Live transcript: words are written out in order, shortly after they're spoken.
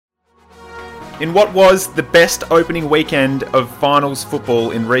In what was the best opening weekend of finals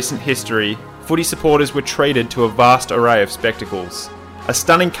football in recent history, footy supporters were treated to a vast array of spectacles. A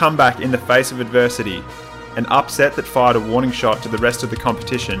stunning comeback in the face of adversity, an upset that fired a warning shot to the rest of the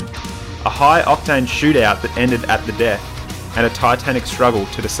competition, a high-octane shootout that ended at the death, and a titanic struggle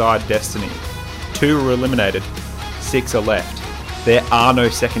to decide destiny. 2 were eliminated, 6 are left. There are no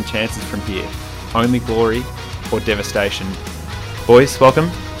second chances from here, only glory or devastation. Boys, welcome.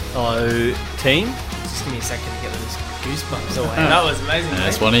 Hello, team. Just give me a second to get those goosebumps away. That was amazing.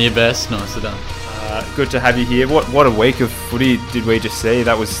 That's one of your best. Nicely done. Good to have you here. What a week of footy did we just see?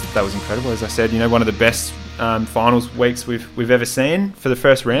 That was incredible. As I said, one of the best finals weeks we've ever seen for the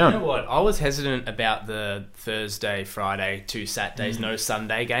first round. You know what? I was hesitant about the Thursday, Friday, 2 Saturdays, no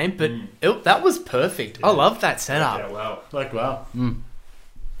Sunday game, but that was perfect. Yeah. I love that setup. Worked well.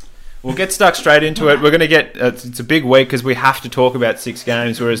 We'll get stuck straight into it. We're going to get... it's a big week because we have to talk about 6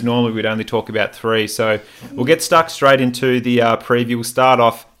 games, whereas normally we'd only talk about 3. So we'll get stuck straight into the preview. We'll start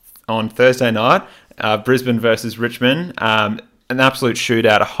off on Thursday night, Brisbane versus Richmond. An absolute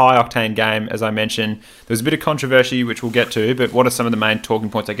shootout, a high-octane game, as I mentioned. There was a bit of controversy, which we'll get to, but what are some of the main talking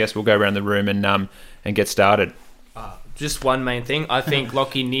points? I guess we'll go around the room and get started. Just one main thing. I think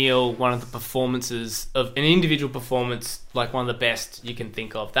Lachie Neale, one of the performances of an individual performance, like one of the best you can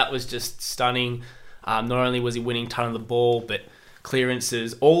think of. That was just stunning. Not only was he winning a ton of the ball, but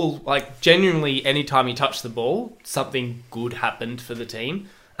clearances. All genuinely, anytime he touched the ball, something good happened for the team.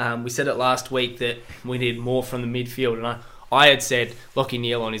 We said it last week that we need more from the midfield, and I had said Lachie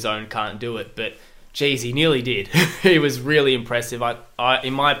Neale on his own can't do it, but geez, he nearly did. He was really impressive. I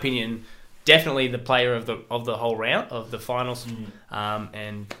in my opinion, definitely the player of the whole round of the finals,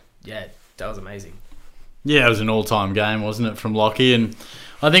 and yeah, that was amazing. Yeah, it was an all-time game, wasn't it, from Lachie? And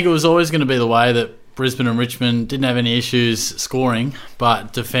I think it was always going to be the way that Brisbane and Richmond didn't have any issues scoring,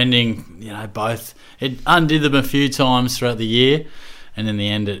 but defending, both. It undid them a few times throughout the year, and in the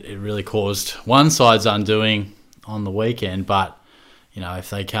end, it really caused one side's undoing on the weekend. But if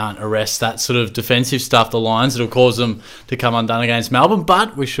they can't arrest that sort of defensive stuff, the Lions, it'll cause them to come undone against Melbourne.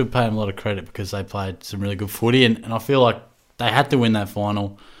 But we should pay them a lot of credit because they played some really good footy, and I feel like they had to win that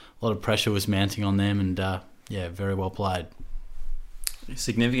final. A lot of pressure was mounting on them, and very well played.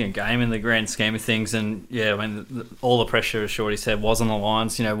 Significant game in the grand scheme of things, and all the pressure, as Shorty said, was on the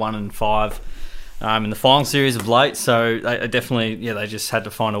Lions. 1 and 5 in the final series of late, so they definitely they just had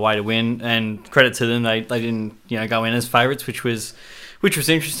to find a way to win. And credit to them, they didn't go in as favourites, which was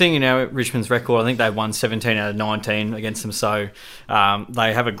interesting. Richmond's record, I think they won 17 out of 19 against them, so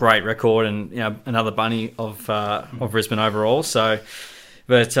they have a great record, and another bunny of Brisbane overall. So,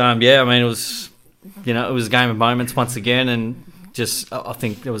 but it was it was a game of moments once again, and just I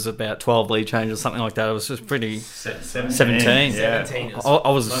think there was about 12 lead changes or something like that. It was just pretty 17. Yeah. I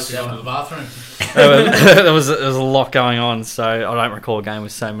was going to the bathroom. there was a lot going on, so I don't recall a game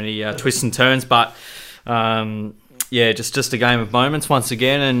with so many twists and turns, but. Just a game of moments once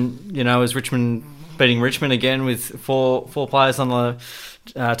again, and as Richmond beating Richmond again with four players on the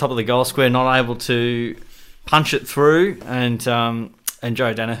top of the goal square, not able to punch it through, and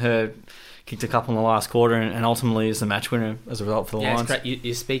Joe Daniher kicked a couple in the last quarter, and ultimately is the match winner as a result for the Lions. It's great.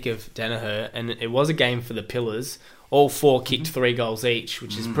 You speak of Daniher, and it was a game for the Pillars. All 4 kicked 3 goals each,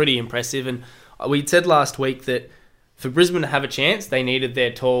 which is pretty impressive. And we said last week that for Brisbane to have a chance, they needed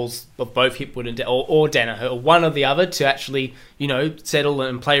their talls of both Hipwood and or Daniher, or one or the other, to actually, settle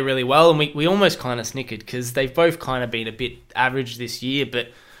and play really well. And we almost kind of snickered because they've both kind of been a bit average this year,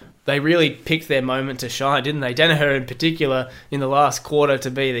 but they really picked their moment to shine, didn't they? Daniher in particular in the last quarter to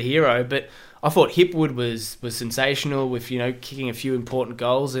be the hero. But I thought Hipwood was sensational with, kicking a few important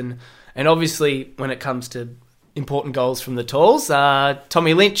goals. And obviously when it comes to important goals from the talls,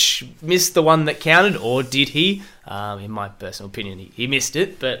 Tommy Lynch missed the one that counted, or did he? In my personal opinion, he missed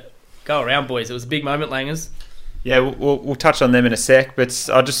it, but go around, boys. It was a big moment, Langers. Yeah, we'll touch on them in a sec, but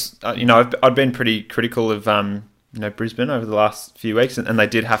I just, I've been pretty critical of, Brisbane over the last few weeks, and they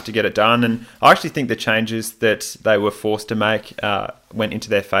did have to get it done. And I actually think the changes that they were forced to make went into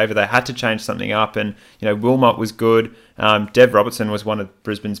their favour. They had to change something up, and Wilmot was good. Dev Robertson was one of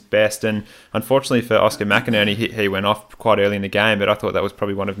Brisbane's best, and unfortunately for Oscar McInerney, he went off quite early in the game. But I thought that was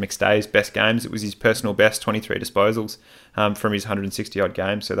probably one of McStay's best games. It was his personal best, 23 disposals from his 160 odd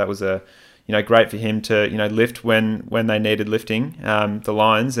games. So that was great for him to lift when they needed lifting, the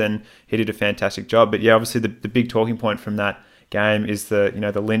Lions, and he did a fantastic job. But obviously the big talking point from that game is the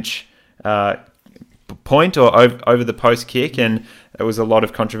Lynch point or over the post kick, and there was a lot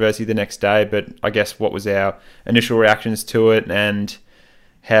of controversy the next day. But I guess what was our initial reactions to it, and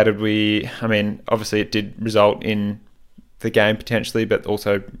how did we? I mean, obviously it did result in the game potentially, but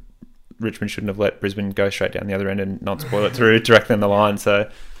also Richmond shouldn't have let Brisbane go straight down the other end and not spoil it through directly on the line. So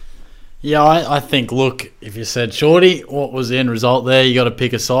Yeah, I think, look, if you said, Shorty, what was the end result there? You got to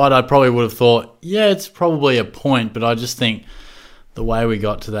pick a side. I probably would have thought, yeah, it's probably a point, but I just think the way we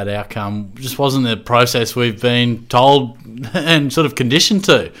got to that outcome just wasn't the process we've been told and sort of conditioned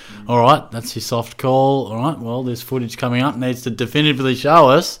to. All right, that's your soft call. All right, well, this footage coming up needs to definitively show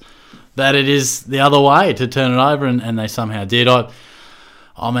us that it is the other way to turn it over, and they somehow did.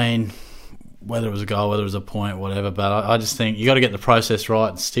 I mean, whether it was a goal, whether it was a point, whatever, but I just think you got to get the process right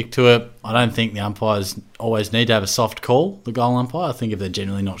and stick to it. I don't think the umpires always need to have a soft call, the goal umpire. I think if they're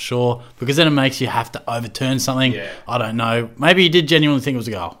genuinely not sure, because then it makes you have to overturn something. Yeah. I don't know. Maybe he did genuinely think it was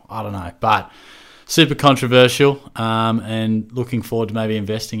a goal. I don't know. But super controversial, and looking forward to maybe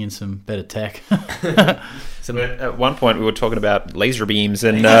investing in some better tech. at one point we were talking about laser beams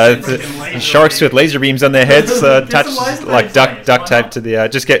and sharks with laser beams on their heads attached like duct tape to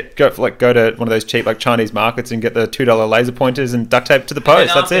the go to one of those cheap like Chinese markets and get the $2 laser pointers and duct tape to the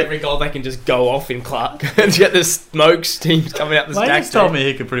post. That's it. Every goal they can just go off in Clark and get the smoke steams coming out the stack. He told me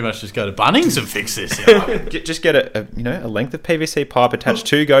he could pretty much just go to Bunnings and fix this. Just get a length of PVC pipe, attach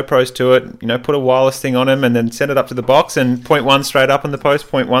 2 GoPros to it, put a wireless thing on them, and then send it up to the box and point 1 straight up on the post,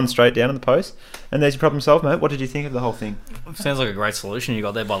 point 1 straight down on the post, and there's your problem solved, mate. What did you think of the whole thing? Sounds like a great solution you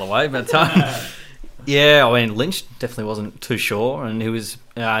got there, by the way. But yeah, I mean, Lynch definitely wasn't too sure, and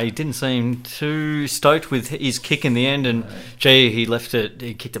he didn't seem too stoked with his kick in the end. And he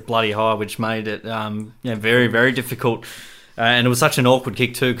kicked it bloody high, which made it very, very difficult. And it was such an awkward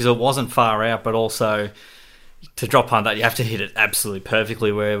kick too, because it wasn't far out, but also to drop punt that you have to hit it absolutely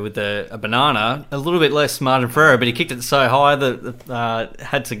perfectly. Where with a banana, a little bit less margin for error, but he kicked it so high that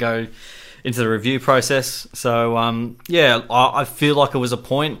had to go into the review process. So I feel like it was a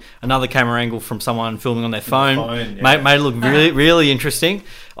point. Another camera angle from someone filming on their phone made it look really, really interesting.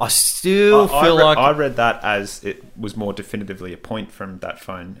 I still feel like I read that as it was more definitively a point from that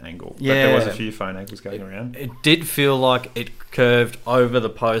phone angle. But there was a few phone angles going around. It did feel like it curved over the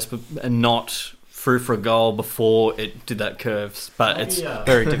post and not through for a goal before it did that curve, but it's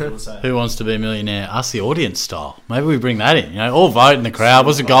very difficult to say. Who wants to be a millionaire? Ask the audience style. Maybe we bring that in. All vote in the crowd.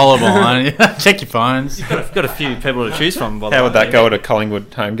 Was a goal or behind? Check your phones. You've got a few people to choose from. How would that go at a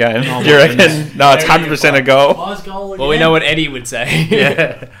Collingwood home game? Do you reckon? No, it's 100% a goal. Well, we know what Eddie would say.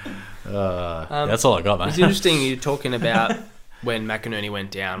 Yeah. That's all I got, mate. It's interesting you're talking about when McInerney went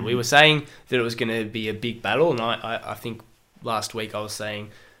down. We were saying that it was going to be a big battle, and I think last week I was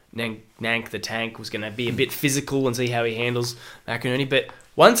saying Nank the Tank was going to be a bit physical and see how he handles McInerney. But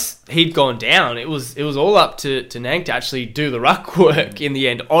once he'd gone down, it was all up to Nank to actually do the ruck work in the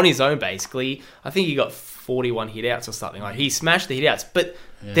end on his own, basically. I think he got 41 hit-outs or something. Like, he smashed the hit-outs. But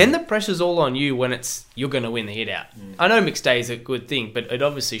then the pressure's all on you when you're going to win the hit-out. I know mixed day is a good thing, but it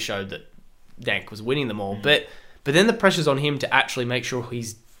obviously showed that Nank was winning them all. But then the pressure's on him to actually make sure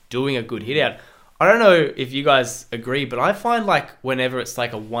he's doing a good hit-out. I don't know if you guys agree, but I find like whenever it's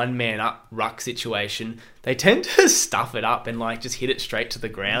like a one-man up ruck situation, they tend to stuff it up and like just hit it straight to the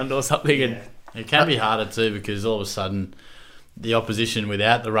ground or something. Yeah. And it can be harder too, because all of a sudden the opposition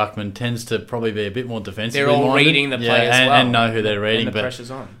without the ruckman tends to probably be a bit more defensive. They're all reading the play as well. And know who they're reading. And the but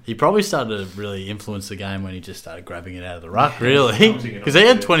pressure's on. He probably started to really influence the game when he just started grabbing it out of the ruck, really. Because he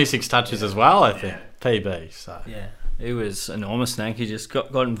had 26 touches as well, I think, PB. So. Yeah. He was enormous, Nank. He just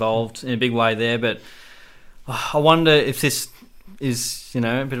got involved in a big way there. But I wonder if this is, a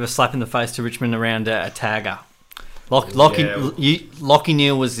bit of a slap in the face to Richmond around a tagger. Lockie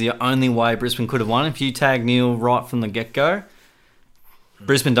Neal was the only way Brisbane could have won. If you tag Neal right from the get-go,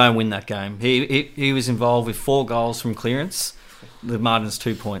 Brisbane don't win that game. He was involved with 4 goals from clearance. The margin's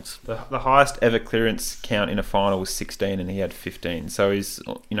 2 points. The highest ever clearance count in a final was 16, and he had 15. So he's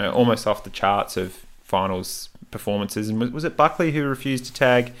almost off the charts of finals performances. And was it Buckley who refused to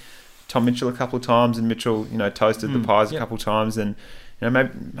tag Tom Mitchell a couple of times, and Mitchell toasted the pies a couple of times? And maybe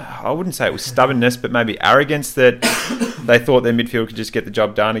I wouldn't say it was stubbornness, but maybe arrogance that they thought their midfield could just get the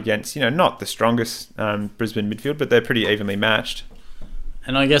job done against not the strongest Brisbane midfield, but they're pretty evenly matched.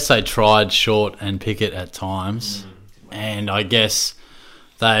 And I guess they tried Short and Pickett at times, and I guess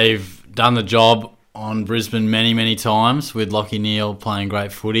they've done the job on Brisbane many, many times with Lockie Neal playing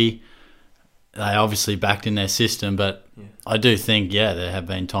great footy. They obviously backed in their system, but I do think, there have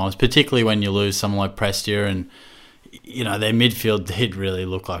been times, particularly when you lose someone like Prestia, and their midfield did really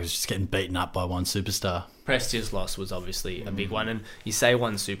look like it was just getting beaten up by one superstar. Prestia's loss was obviously a big one, and you say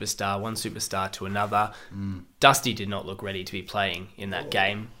one superstar to another. Dusty did not look ready to be playing in that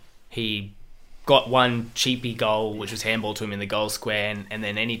game. He got one cheapy goal, which was handball to him in the goal square, and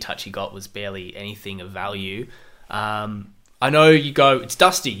then any touch he got was barely anything of value. I know you go, it's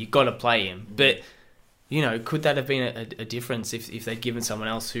Dusty, you've got to play him. But, could that have been a difference if they'd given someone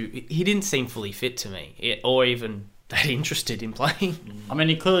else who... He didn't seem fully fit to me, or even that interested in playing. I mean,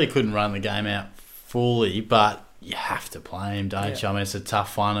 he clearly couldn't run the game out fully, but you have to play him, don't you? I mean, it's a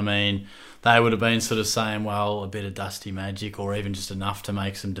tough one. I mean, they would have been sort of saying, well, a bit of Dusty magic or even just enough to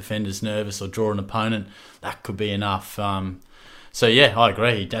make some defenders nervous or draw an opponent. That could be enough. So, yeah, I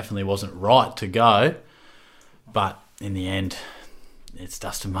agree. He definitely wasn't right to go. But in the end, it's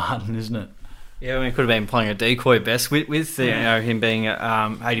Dustin Martin, isn't it? Yeah, I mean, he could have been playing a decoy best with him being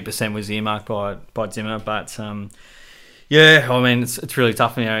 80% was earmarked by Zimmer. But, yeah, I mean, it's really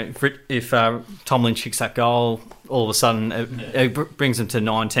tough. If Tomlin kicks that goal, all of a sudden it brings them to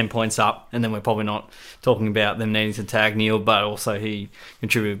 9-10 points up, and then we're probably not talking about them needing to tag Neil, but also he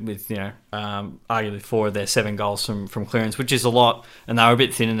contributed with arguably 4 of their 7 goals from clearance, which is a lot, and they were a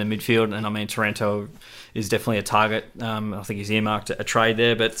bit thin in the midfield. And I mean, Taranto is definitely a target. I think he's earmarked a trade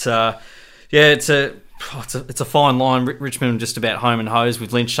there, but it's a fine line. Richmond just about home and hose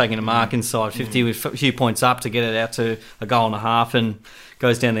with Lynch taking a mark inside 50 with a few points up to get it out to a goal and a half, and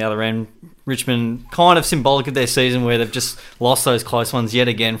goes down the other end. Richmond kind of symbolic of their season where they've just lost those close ones yet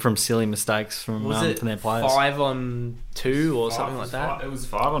again from silly mistakes from their players. 5-on-2 or something like that? It was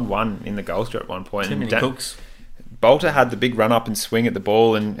 5-on-1 in the goal strip at one point. Too many cooks. Bolter had the big run up and swing at the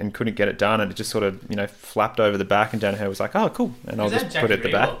ball and couldn't get it done, and it just sort of flapped over the back, and Danaher was like, oh cool, and I'll just put it at the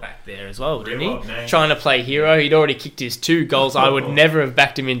back there as well, didn't he? Trying to play hero. He'd already kicked his 2 goals. I would never have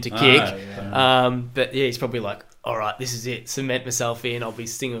backed him in to kick. But yeah, he's probably like, all right, this is it. Cement myself in. I'll be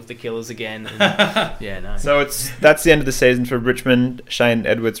singing with the Killers again. And, So that's the end of the season for Richmond. Shane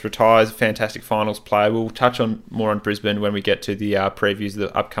Edwards retires. Fantastic finals player. We'll touch more on Brisbane when we get to the previews of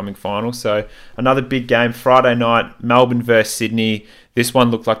the upcoming finals. So another big game Friday night. Melbourne versus Sydney. This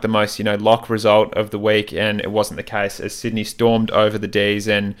one looked like the most lock result of the week, and it wasn't the case as Sydney stormed over the D's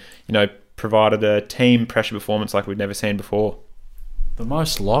and provided a team pressure performance like we'd never seen before. The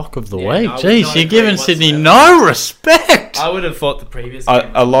most lock of the week. Jeez, you're giving Sydney no respect. I would have thought the previous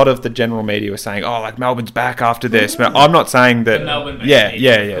game. A lot of the general media were saying, Melbourne's back after this. I'm not saying that.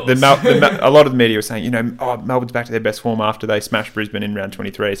 A lot of the media were saying, Melbourne's back to their best form after they smashed Brisbane in round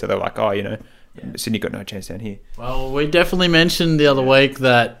 23. So they're like, Sydney got no chance down here. Well, we definitely mentioned the other week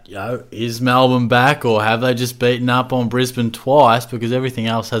that, is Melbourne back, or have they just beaten up on Brisbane twice, because everything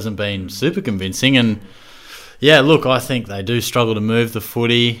else hasn't been super convincing. And yeah, look, I think they do struggle to move the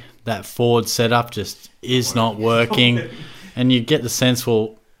footy. That forward setup just is not working. And you get the sense,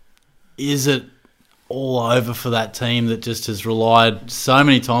 well, is it all over for that team that just has relied so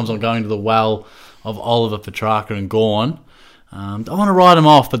many times on going to the well of Oliver, Petrarca and Gawn? I want to write them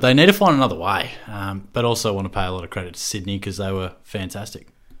off, but they need to find another way. But also want to pay a lot of credit to Sydney because they were fantastic.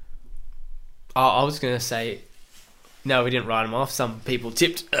 I was going to say... No, we didn't write them off. Some people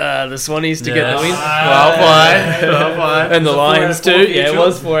tipped the Swannies to get the win. Well played. And the Lions too. Yeah, it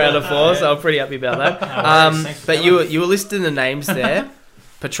was 4 out of 4, so I'm pretty happy about that. But you were listing the names there.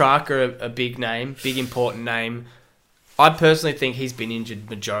 Petrarca, a big name, big important name. I personally think he's been injured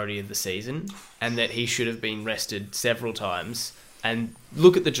majority of the season, and that he should have been rested several times. And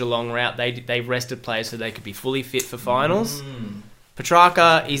look at the Geelong route. They rested players so they could be fully fit for finals.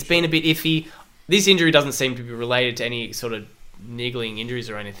 Petrarca, he's been a bit iffy. This injury doesn't seem to be related to any sort of niggling injuries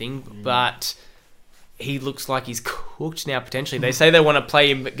or anything, but he looks like he's cooked now potentially. They say they want to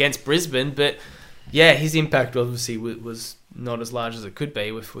play him against Brisbane, but yeah, his impact obviously was not as large as it could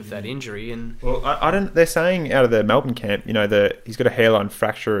be with that injury. And well, I don't. They're saying out of the Melbourne camp, he's got a hairline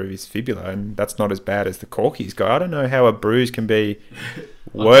fracture of his fibula, and that's not as bad as the cork he's got. I don't know how a bruise can be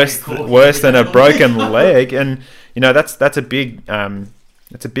worse than a broken leg, and that's a big.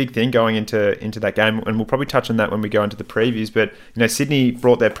 It's a big thing going into that game, and we'll probably touch on that when we go into the previews. But Sydney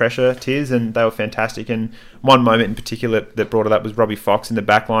brought their pressure, Tiz, and they were fantastic. And one moment in particular that brought it up was Robbie Fox in the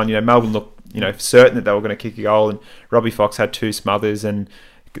back line. Melbourne looked certain that they were going to kick a goal, and Robbie Fox had 2 smothers, and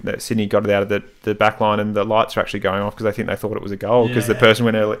Sydney got it out of the back line, and the lights were actually going off because I think they thought it was a goal because the person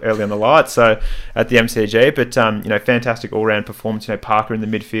went early on the lights. So at the MCG, but fantastic all round performance. Parker in the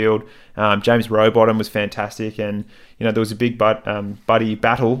midfield, James Rowbottom was fantastic, and there was a big Buddy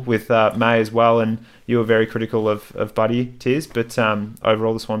battle with May as well, and you were very critical of Buddy, Tiz, but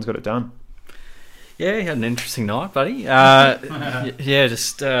overall the Swans got it done. Yeah, he had an interesting night, Buddy.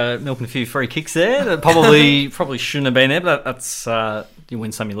 Just milking a few free kicks there. That probably shouldn't have been there, but that's you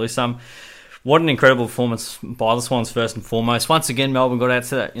win some, you lose some. What an incredible performance by the Swans first and foremost. Once again, Melbourne got out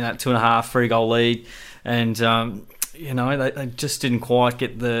to that 2.5 3-goal lead, and they just didn't quite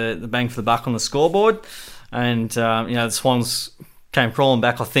get the bang for the buck on the scoreboard. And the Swans came crawling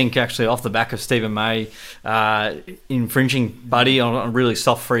back, I think, actually off the back of Stephen May infringing Buddy on a really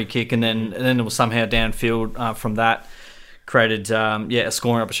soft free kick, and then it was somehow downfield from that. Created a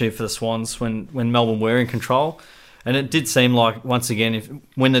scoring opportunity for the Swans when Melbourne were in control. And it did seem like, once again,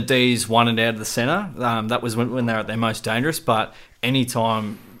 when the D's won it out of the centre, that was when they were at their most dangerous. But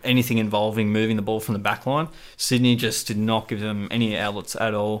anytime anything involving moving the ball from the back line, Sydney just did not give them any outlets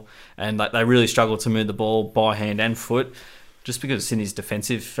at all. And they really struggled to move the ball by hand and foot, just because Sydney's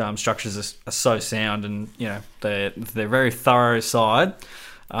defensive structures are so sound, and they're very thorough side.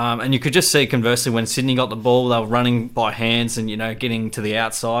 And you could just see, conversely, when Sydney got the ball, they were running by hands and getting to the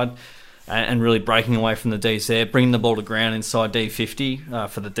outside and really breaking away from the Ds there, bringing the ball to ground inside D50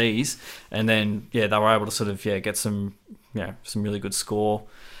 for the Ds, and then they were able to sort of get some really good score,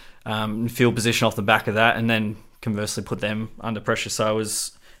 field position off the back of that, and then conversely put them under pressure. So it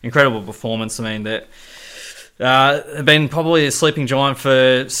was incredible performance. I mean, that they've been probably a sleeping giant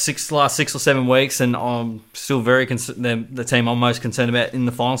for last 6 or 7 weeks, and I'm still very the team I'm most concerned about in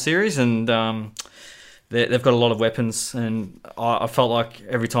the final series, and they've got a lot of weapons, and I felt like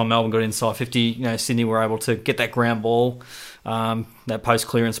every time Melbourne got inside 50, Sydney were able to get that ground ball, that post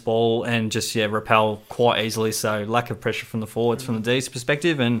clearance ball, and just repel quite easily. So lack of pressure from the forwards from the D's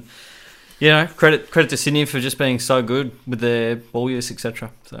perspective, and credit to Sydney for just being so good with their ball use, etc.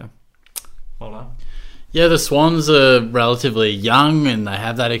 So well done. Yeah, the Swans are relatively young and they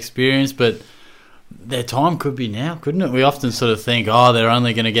have that experience, but their time could be now, couldn't it? We often sort of think, they're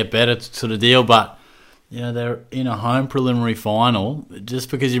only going to get better sort of deal, but they're in a home preliminary final.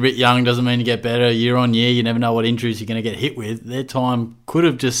 Just because you're a bit young doesn't mean you get better year on year. You never know what injuries you're going to get hit with. Their time could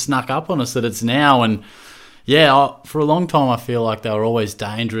have just snuck up on us that it's now. And for a long time I feel like they were always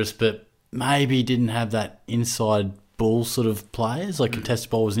dangerous, but maybe didn't have that inside ball sort of players. Like contested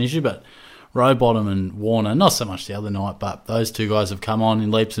ball was an issue, but Rowbottom and Warner, not so much the other night, but those two guys have come on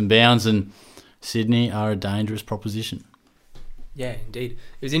in leaps and bounds, and Sydney are a dangerous proposition. Yeah, indeed.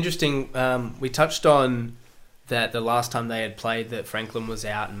 It was interesting. We touched on that the last time they had played, that Franklin was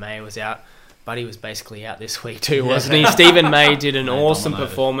out and May was out. Buddy was basically out this week too, wasn't he? Stephen May did an awesome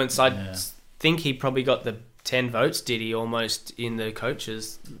performance. I think he probably got the 10 votes, did he, almost in the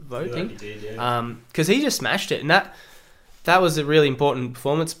coaches' voting? He did, yeah. Because he just smashed it. And that was a really important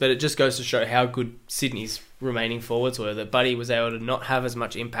performance, but it just goes to show how good Sydney's remaining forwards were, that Buddy was able to not have as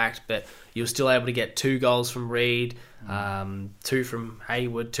much impact, but you were still able to get 2 goals from Reid, 2 from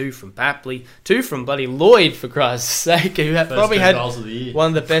Hayward, 2 from Papley, 2 from bloody Lloyd, for Christ's sake, who probably had one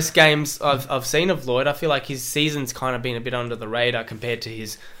of the best games I've seen of Lloyd. I feel like his season's kind of been a bit under the radar compared to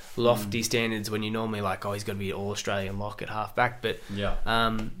his lofty standards when you're normally like, he's going to be All-Australian lock at half-back, but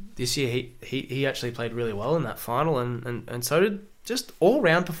this year he actually played really well in that final, and so did just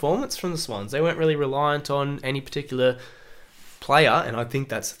all-round performance from the Swans. They weren't really reliant on any particular player, and I think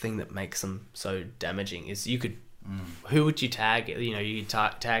that's the thing that makes them so damaging, is you could... Who would you tag? You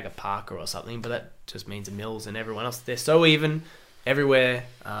could tag a Parker or something, but that just means a Mills and everyone else. They're so even everywhere.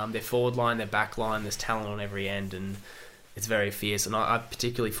 Their forward line, their back line, there's talent on every end, and it's very fierce. And I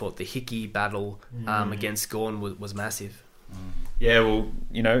particularly thought the Hickey battle against Gawn was massive. Yeah, well,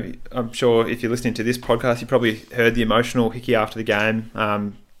 I'm sure if you're listening to this podcast, you probably heard the emotional Hickey after the game,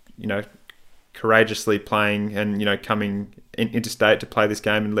 courageously playing and, coming interstate to play this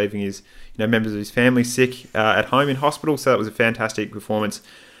game and leaving his, members of his family sick at home in hospital. So that was a fantastic performance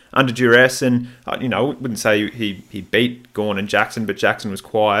under duress. And, I wouldn't say he beat Gawn and Jackson, but Jackson was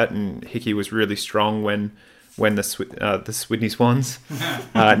quiet and Hickey was really strong when the Sydney Swans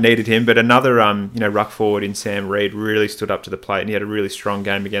needed him. But another ruck forward in Sam Reid really stood up to the plate, and he had a really strong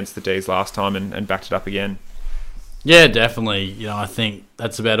game against the D's last time and backed it up again. Yeah, definitely. I think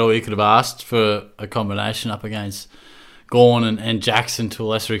that's about all you could have asked for a combination up against Gawn and Jackson to a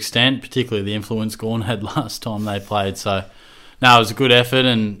lesser extent, particularly the influence Gawn had last time they played. So, no, it was a good effort,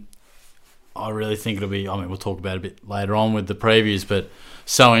 and I really think it'll be... we'll talk about it a bit later on with the previews, but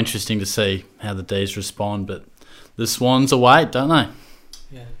so interesting to see how the D's respond. But the Swans await, don't they?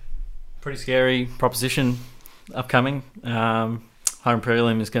 Yeah. Pretty scary proposition upcoming. Home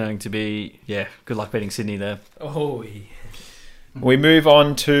prelim is going to be, good luck beating Sydney there. Oh, yeah. We move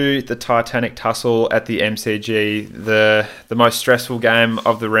on to the Titanic tussle at the MCG, the most stressful game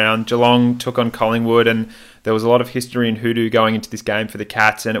of the round. Geelong took on Collingwood, and there was a lot of history and hoodoo going into this game for the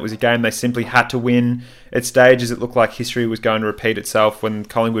Cats, and it was a game they simply had to win. At stages, it looked like history was going to repeat itself when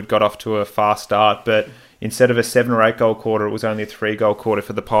Collingwood got off to a fast start, but instead of a 7 or 8 goal quarter, it was only a 3 goal quarter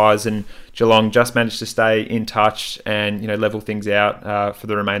for the Pies, and Geelong just managed to stay in touch and level things out for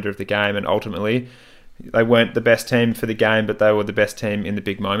the remainder of the game, and ultimately they weren't the best team for the game, but they were the best team in the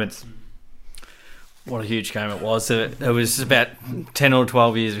big moments. what a huge game it was. It was about 10 or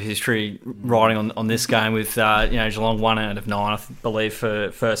 12 years of history riding on this game with, Geelong 1 out of 9, I believe,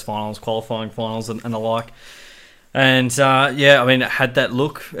 for first finals, qualifying finals and the like. And, it had that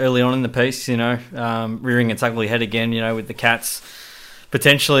look early on in the piece, rearing its ugly head again, with the Cats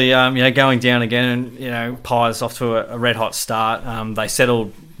potentially, going down again and, Pies off to a red-hot start. They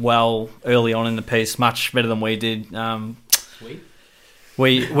settled well early on in the piece, much better than we did.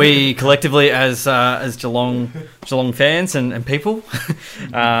 We collectively as Geelong fans and people,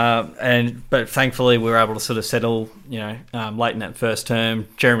 but thankfully we were able to sort of settle, late in that first term.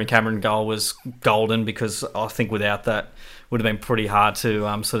 Jeremy Cameron goal was golden because I think without that would have been pretty hard to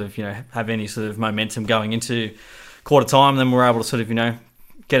have any sort of momentum going into quarter time. Then we were able to sort of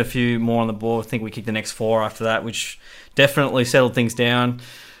get a few more on the board. I think we kicked the next 4 after that, which definitely settled things down.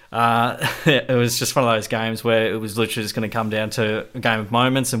 It was just one of those games where it was literally just going to come down to a game of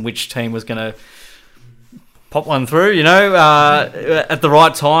moments and which team was going to pop one through, at the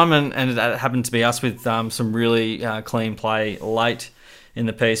right time. And it happened to be us with some really clean play late in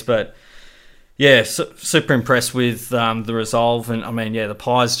the piece. But, yeah, super impressed with the resolve. And, the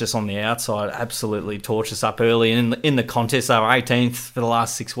Pies just on the outside absolutely torched us up early. And in the contest, they were 18th for the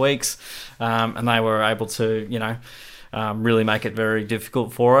last 6 weeks. And they were able to, really make it very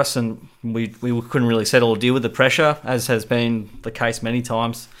difficult for us, and we couldn't really settle or deal with the pressure, as has been the case many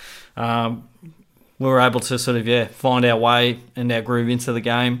times. We were able to sort of find our way and our groove into the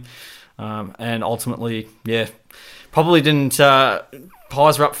game, and ultimately probably didn't.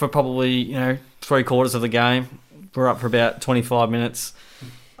 Pies were up for probably 3/4 of the game. We're up for about 25 minutes,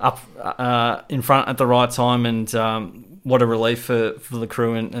 up in front at the right time, and what a relief for the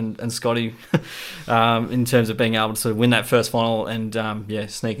crew and Scotty in terms of being able to sort of win that first final and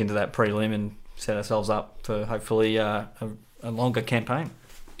sneak into that prelim and set ourselves up for hopefully a longer campaign.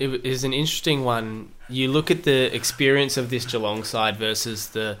 It is an interesting one. You look at the experience of this Geelong side versus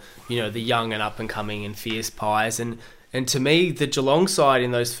the young and up and coming and fierce Pies, and to me the Geelong side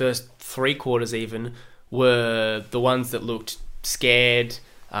in those first 3/4 even were the ones that looked scared,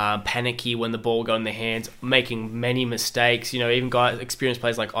 panicky when the ball got in their hands, making many mistakes. Even experienced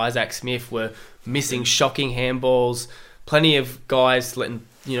players like Isaac Smith were missing shocking handballs. Plenty of guys letting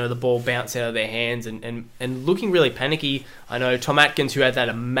the ball bounce out of their hands and looking really panicky. I know Tom Atkins, who had that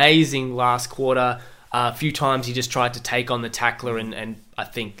amazing last quarter, a few times he just tried to take on the tackler and I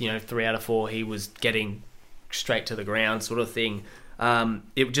think 3 out of 4 he was getting straight to the ground sort of thing.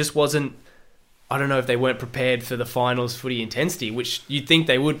 It just wasn't. I don't know if they weren't prepared for the finals footy intensity, which you'd think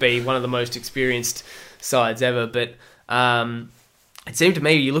they would be, one of the most experienced sides ever. But it seemed to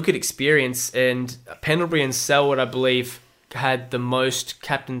me, you look at experience, and Pendlebury and Selwood, I believe, had the most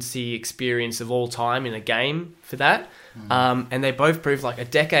captaincy experience of all time in a game for that. And they both proved, like a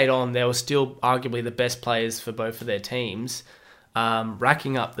decade on, they were still arguably the best players for both of their teams,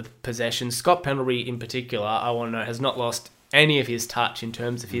 racking up the possessions. Scott Pendlebury in particular, I want to know, has not lost any of his touch in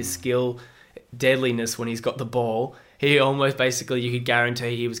terms of his skill, deadliness when he's got the ball. He almost basically, you could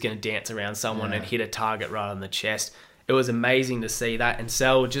guarantee he was going to dance around someone and hit a target right on the chest. It was amazing to see that. And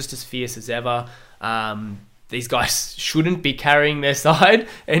Sel, just as fierce as ever. These guys shouldn't be carrying their side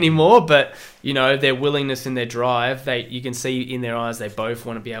anymore, but their willingness and their drive, you can see in their eyes they both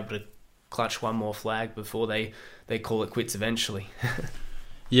want to be able to clutch one more flag before they call it quits eventually.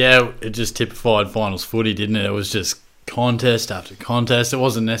 Yeah, it just typified finals footy, didn't it? It was just contest after contest. It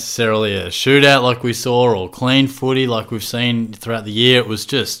wasn't necessarily a shootout like we saw or clean footy like we've seen throughout the year. It was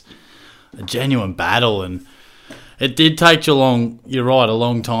just a genuine battle, and it did take Geelong, you're right, a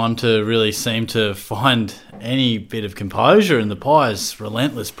long time to really seem to find any bit of composure, and the Pies'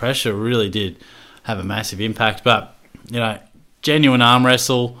 relentless pressure really did have a massive impact. But, genuine arm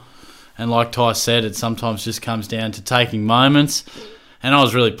wrestle, and like Ty said, it sometimes just comes down to taking moments. And I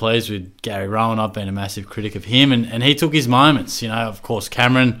was really pleased with Gary Rowan. I've been a massive critic of him, and he took his moments. Of course,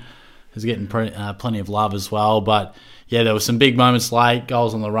 Cameron is getting plenty of love as well. But, yeah, there were some big moments late,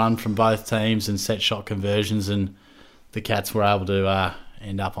 goals on the run from both teams and set shot conversions, and the Cats were able to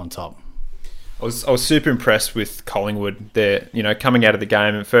end up on top. I was super impressed with Collingwood. They're, coming out of the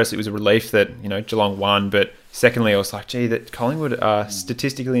game. At first, it was a relief that, Geelong won. But secondly, I was like, gee, that Collingwood are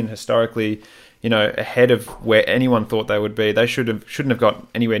statistically and historically ahead of where anyone thought they would be. They shouldn't have got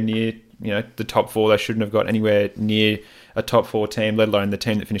anywhere near, the top 4. They shouldn't have got anywhere near a top 4 team, let alone the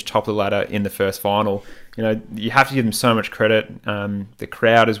team that finished top of the ladder in the first final. You have to give them so much credit. The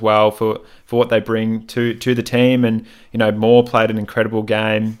crowd as well for what they bring to the team, and Moore played an incredible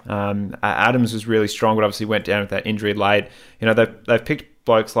game. Adams was really strong, but obviously went down with that injury late. They've picked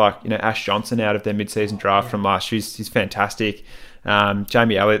blokes like, Ash Johnson out of their mid-season draft from last year. He's fantastic.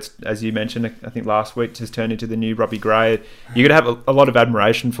 Jamie Elliott, as you mentioned, I think last week, has turned into the new Robbie Gray. You're going to have a lot of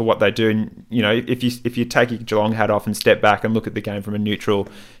admiration for what they do. And, if you take your Geelong hat off and step back and look at the game from a neutral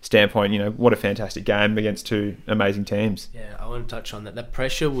standpoint, what a fantastic game against two amazing teams. Yeah, I want to touch on that. The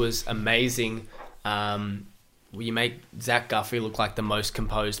pressure was amazing. You make Zach Guthrie look like the most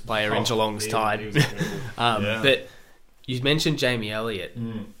composed player in Geelong's tide. But you mentioned Jamie Elliott.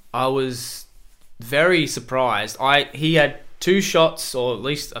 I was very surprised. He had 2 shots, or at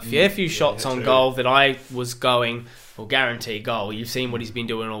least a fair few shots on goal that I was going, or guarantee goal. You've seen what he's been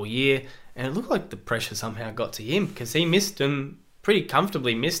doing all year, and it looked like the pressure somehow got to him because he missed them pretty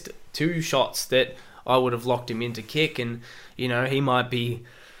comfortably. Missed 2 shots that I would have locked him in to kick, and he might be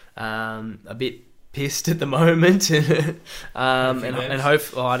a bit pissed at the moment, and hope.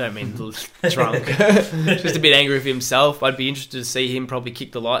 Oh, I don't mean drunk. Just a bit angry with himself. I'd be interested to see him probably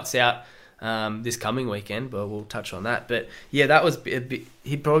kick the lights out this coming weekend, but we'll touch on that. But yeah, that was a bit.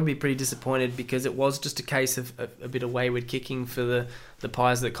 He'd probably be pretty disappointed because it was just a case of a bit of wayward kicking for the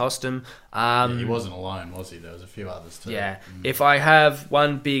pies that cost him. He wasn't alone, was he? There was a few others too. Yeah. If I have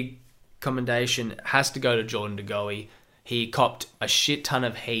one big commendation, it has to go to Jordan De Goey. He copped a shit ton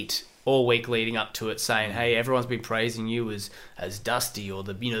of heat all week leading up to it, saying, "Hey, everyone's been praising you as Dusty, or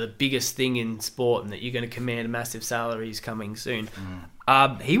the biggest thing in sport, and that you're going to command massive salaries coming soon."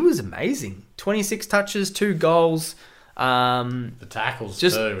 He was amazing. 26 touches, 2 goals. The tackles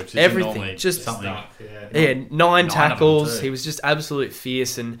just too, which is everything, normally just something. Yeah, 9 tackles. too. He was just absolute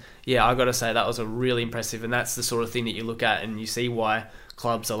fierce, and yeah, I got to say that was a really impressive. And that's the sort of thing that you look at and you see why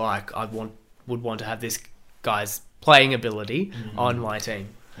clubs are like, would want to have this guy's playing ability on my team.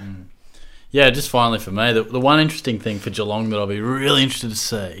 Yeah, just finally for me, the one interesting thing for Geelong that I'll be really interested to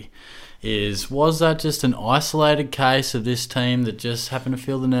see was that just an isolated case of this team that just happened to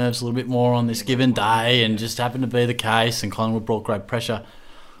feel the nerves a little bit more on this given day and just happened to be the case and Collingwood brought great pressure?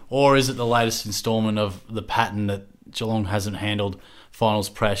 Or is it the latest instalment of the pattern that Geelong hasn't handled finals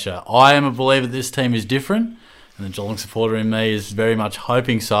pressure? I am a believer that this team is different, and the Geelong supporter in me is very much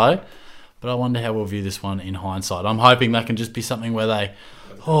hoping so, but I wonder how we'll view this one in hindsight. I'm hoping that can just be something where they,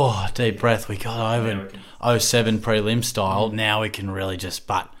 deep breath, we got over 07 prelim style, now we can really just,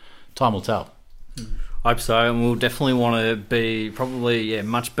 but time will tell. I hope so, and we'll definitely want to be probably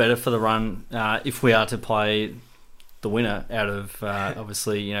much better for the run if we are to play the winner out of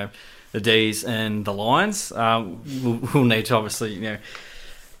obviously the D's and the Lions. We'll need to obviously be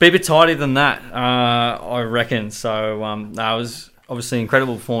a bit tighter than that, I reckon. So that was obviously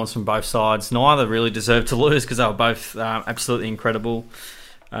incredible performance from both sides. Neither really deserved to lose because they were both absolutely incredible.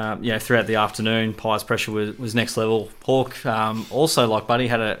 Throughout the afternoon, Pies' pressure was next level. Hawk, also like Buddy,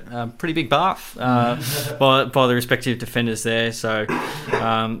 had a pretty big bath by the respective defenders there. So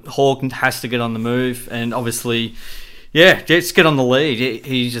Hawk has to get on the move, and obviously, just get on the lead.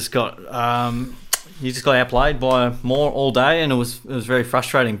 He just got outplayed by more all day, and it was very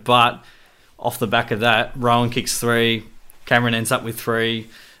frustrating. But off the back of that, Rowan kicks 3, Cameron ends up with 3.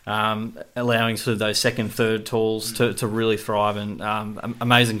 Allowing sort of those second, third tools to really thrive, and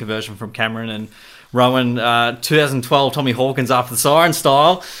amazing conversion from Cameron and Rowan. 2012 Tommy Hawkins after the siren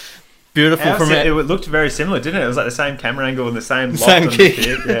style, beautiful from it. It looked very similar, didn't it? It was like the same camera angle and the same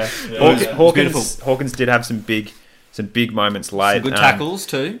kick. Hawkins did have some big moments late. Some good tackles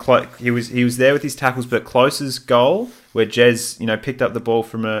too. He was there with his tackles, but Close's goal where Jez picked up the ball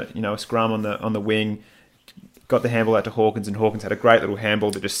from a scrum on the wing, got the handball out to Hawkins, and Hawkins had a great little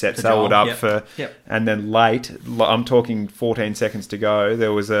handball that just set Selwood up for. Yep. And then late, I'm talking 14 seconds to go,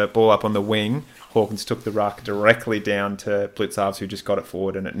 there was a ball up on the wing. Hawkins took the ruck directly down to Blitzarves, who just got it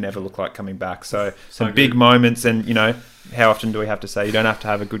forward, and it never looked like coming back. So some big moments, and how often do we have to say you don't have to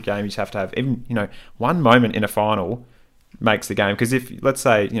have a good game? You just have to have even one moment in a final makes the game. Because if, let's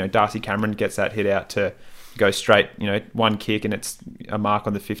say, Darcy Cameron gets that hit out to go straight, one kick and it's a mark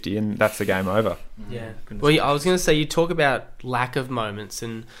on the 50 and that's the game over. Yeah. Well, I was going to say, you talk about lack of moments,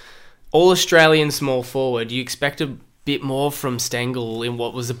 and All-Australian small forward, you expect a bit more from Stengel in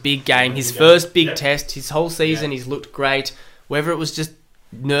what was a big game. His first big test, his whole season, he's looked great. Whether it was just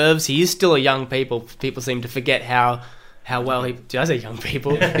nerves, he is still a young people. People seem to forget how well he... Did I say young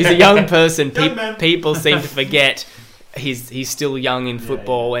people? He's a young person. People seem to forget he's still young in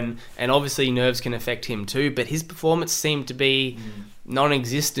football, and obviously nerves can affect him too, but his performance seemed to be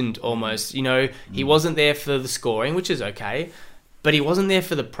non-existent almost. He wasn't there for the scoring, which is okay, but he wasn't there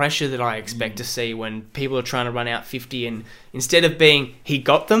for the pressure that I expect to see when people are trying to run out 50, and instead of being he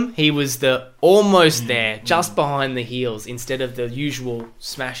got them, he was the almost there, just behind the heels, instead of the usual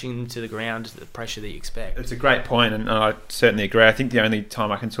smashing them to the ground, the pressure that you expect. It's a great point, and I certainly agree. I think the only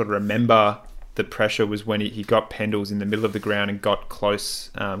time I can sort of remember the pressure was when he got Pendles in the middle of the ground and got Close's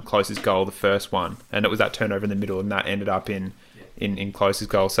goal, the first one, and it was that turnover in the middle, and that ended up in Close's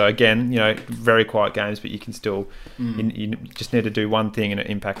goal. So again, very quiet games, but you can still you just need to do one thing and it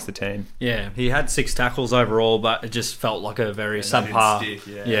impacts the team. Yeah, he had 6 tackles overall, but it just felt like a very subpar,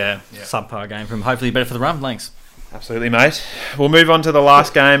 subpar game from him. Hopefully better for the run. Thanks. Absolutely, mate. We'll move on to the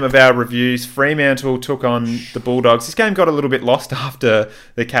last game of our reviews. Fremantle took on the Bulldogs. This game got a little bit lost after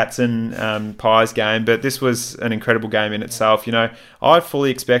the Cats and Pies game, but this was an incredible game in itself. I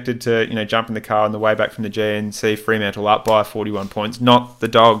fully expected to, jump in the car on the way back from the G and see Fremantle up by 41 points, not the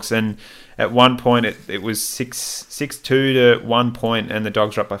Dogs. And at one point, it was 6-2 to 1 point, and the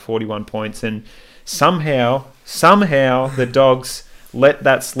Dogs were up by 41 points. And somehow the Dogs let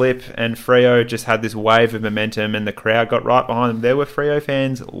that slip, and Freo just had this wave of momentum, and the crowd got right behind them. There were Freo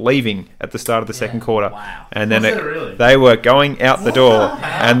fans leaving at the start of the second quarter. Wow. And then they were going out the door,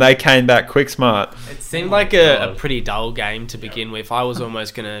 and they came back quick smart. It seemed like a pretty dull game to begin with. I was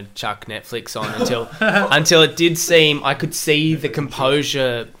almost going to chuck Netflix on until it did seem I could see the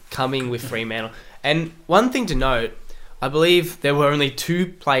composure coming with Fremantle. And one thing to note, I believe there were only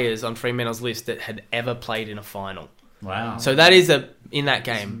 2 players on Fremantle's list that had ever played in a final. Wow. So that is in that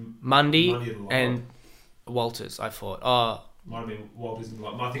game, Mundy and Walters, I thought. Might have been Walters and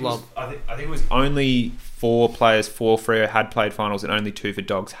Lobb. I think it was only 4 players for Freo had played finals, and only 2 for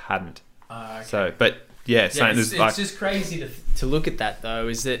Dogs hadn't. Okay. So, but it's just crazy to look at that though.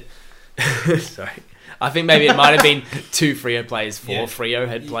 Is that sorry? I think maybe it might have been 2 Freo players. 4 Freo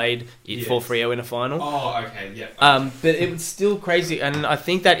had played for Freo in a final. Oh, okay, yeah. But it was still crazy, and I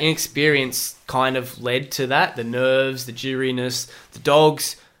think that inexperience kind of led to that. The nerves, the jitteriness. The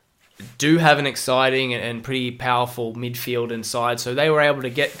Dogs do have an exciting and pretty powerful midfield and side, so they were able to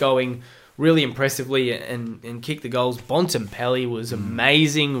get going really impressively and kick the goals. Bontempelli was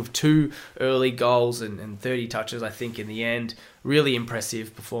amazing with 2 early goals and 30 touches, I think, in the end. Really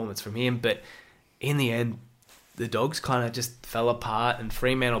impressive performance from him, but in the end, the Dogs kind of just fell apart, and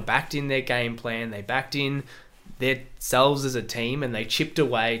Fremantle backed in their game plan. They backed in themselves as a team, and they chipped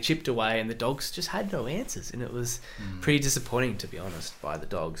away, and the Dogs just had no answers, and it was pretty disappointing, to be honest, by the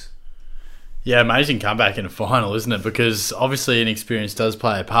Dogs. Yeah, amazing comeback in a final, isn't it? Because obviously inexperience does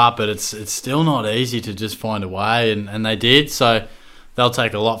play a part, but it's still not easy to just find a way, and they did, so they'll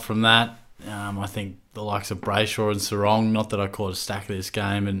take a lot from that. I think the likes of Brayshaw and Sarong, not that I caught a stack of this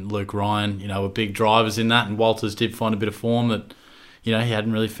game, and Luke Ryan, were big drivers in that, and Walters did find a bit of form that, he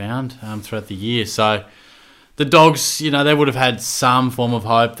hadn't really found throughout the year. So the Dogs, they would have had some form of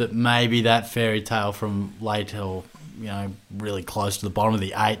hope that maybe that fairy tale from late or, really close to the bottom of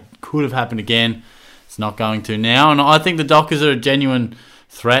the 8 could have happened again. It's not going to now, and I think the Dockers are a genuine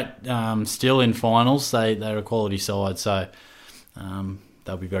threat still in finals. They're a quality side, so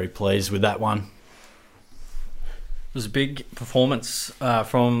they'll be very pleased with that one. It was a big performance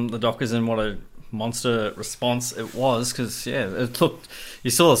from the Dockers, and what a monster response it was, because you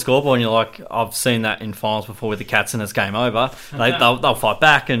saw the scoreboard and you're like, I've seen that in finals before with the Cats and it's game over. They'll fight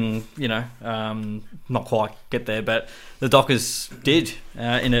back and not quite get there, but the Dockers did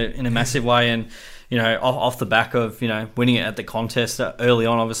in a massive way, and off the back of winning it at the contest early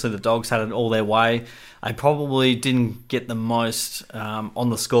on. Obviously the Dogs had it all their way. They probably didn't get the most on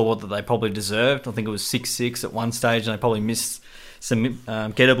the scoreboard that they probably deserved. I think it was 6-6 at one stage, and they probably missed some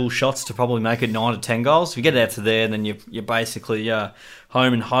gettable shots to probably make it 9 to 10 goals. If you get it out to there, then you're basically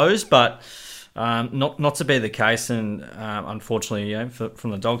home and hosed. But not to be the case, and unfortunately,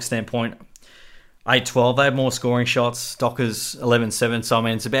 from the Dogs' standpoint, 8-12, they had more scoring shots. Dockers 11-7. So I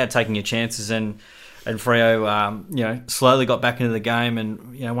mean, it's about taking your chances, and Freo, slowly got back into the game,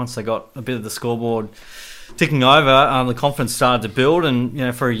 and once they got a bit of the scoreboard ticking over, the confidence started to build,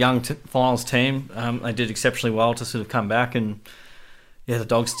 and for a young finals team, they did exceptionally well to sort of come back, and the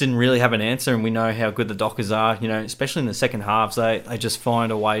Dogs didn't really have an answer, and we know how good the Dockers are. Especially in the second halves, they just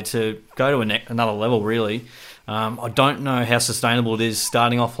find a way to go to another level. Really, I don't know how sustainable it is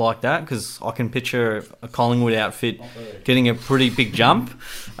starting off like that, because I can picture a Collingwood outfit getting a pretty big jump.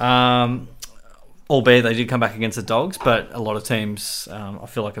 Albeit they did come back against the Dogs, but a lot of teams, I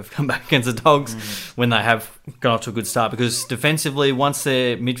feel like, have come back against the Dogs when they have got off to a good start, because defensively, once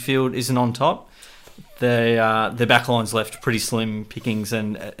their midfield isn't on top, their backline's left pretty slim pickings,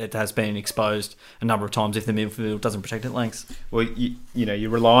 and it has been exposed a number of times if the midfield doesn't protect it lengths. Well, you're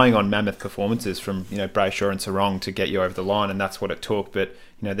relying on mammoth performances from Brayshaw and Sarong to get you over the line, and that's what it took. But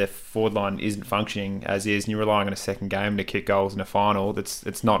their forward line isn't functioning as is, and you're relying on a second game to kick goals in a final.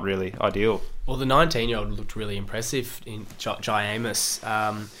 It's not really ideal. Well, the 19-year-old looked really impressive in Jai Amos.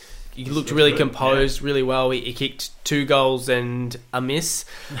 He looked really composed, really well. He kicked 2 goals and a miss.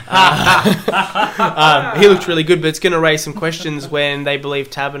 He looked really good, but it's going to raise some questions when they believe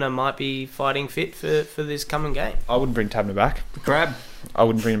Taberner might be fighting fit for this coming game. I wouldn't bring Taberner back. The crab. I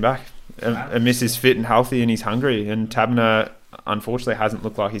wouldn't bring him back. A miss is fit and healthy, and he's hungry. And Taberner, unfortunately, hasn't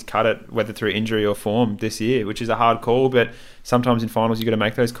looked like he's cut it, whether through injury or form, this year, which is a hard call. But sometimes in finals, you've got to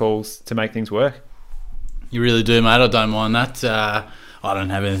make those calls to make things work. You really do, mate. I don't mind that. I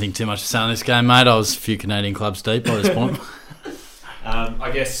don't have anything too much to say on this game, mate. I was a few Canadian clubs deep by this point. I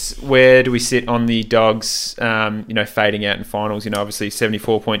guess, where do we sit on the Dogs, fading out in finals? Obviously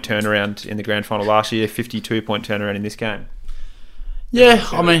 74-point turnaround in the grand final last year, 52-point turnaround in this game. Yeah,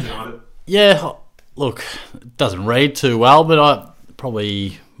 I mean, look, it doesn't read too well, but I'm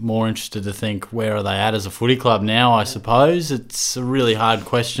probably more interested to think where are they at as a footy club now, I suppose. It's a really hard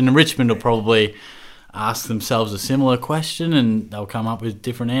question, and Richmond will probably ask themselves a similar question, and they'll come up with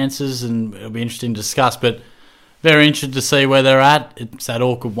different answers, and it'll be interesting to discuss. But very interested to see where they're at. It's that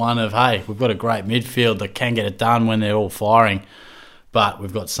awkward one of, hey, we've got a great midfield that can get it done when they're all firing, but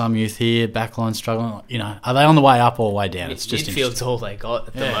we've got some youth here, backline struggling. Are they on the way up or way down? It's just midfield's all they got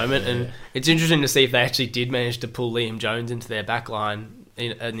at the moment, and it's interesting to see if they actually did manage to pull Liam Jones into their backline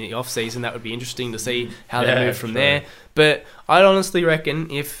in the off season. That would be interesting to see how they move from there. But I'd honestly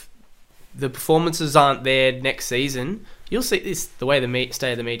reckon if the performances aren't there next season, you'll see this. The way the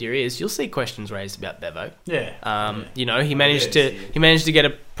state of the media is, you'll see questions raised about Bevo. He managed to get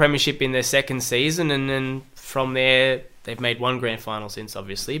a premiership in their second season, and then from there they've made one grand final since,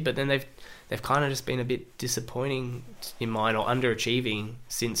 obviously. But then they've kind of just been a bit disappointing in mine, or underachieving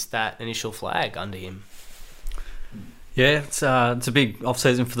since that initial flag under him. Yeah, it's a big off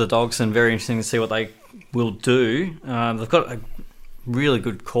season for the Dogs, and very interesting to see what they will do. They've got a really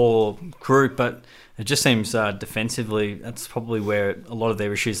good core group, but it just seems defensively that's probably where a lot of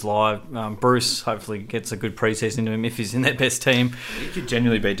their issues lie. Bruce hopefully gets a good pre-season into him if he's in their best team. He could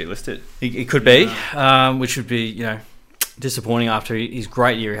genuinely be delisted. He could be, which would be disappointing after his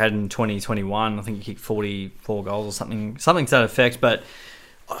great year he had in 2021. I think he kicked 44 goals or something to that effect. But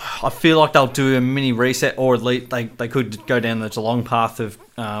I feel like they'll do a mini reset, or at least they could go down the Geelong path of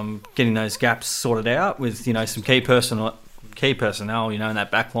getting those gaps sorted out with some key personnel, in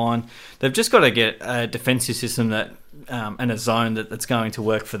that back line. They've just got to get a defensive system that and a zone that's going to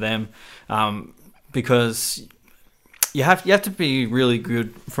work for them, because you have to be really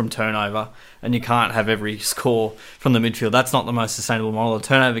good from turnover, and you can't have every score from the midfield. That's not the most sustainable model. The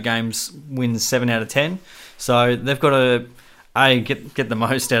turnover games wins 7 out of 10, so they've got to get the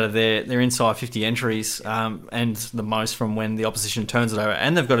most out of their inside 50 entries, and the most from when the opposition turns it over,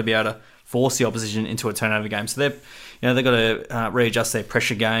 and they've got to be able to force the opposition into a turnover game. So they've got to readjust their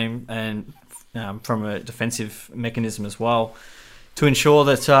pressure game, and from a defensive mechanism as well, to ensure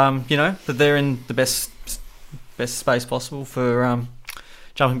that that they're in the best space possible for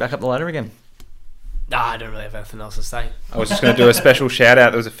jumping back up the ladder again. I don't really have anything else to say. I was just going to do a special shout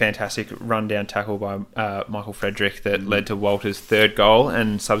out. There was a fantastic rundown tackle by Michael Frederick that led to Walter's third goal,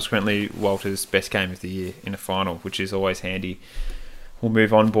 and subsequently Walter's best game of the year in a final, which is always handy. We'll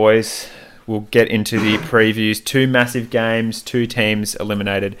move on, boys. We'll get into the previews. 2 massive games, 2 teams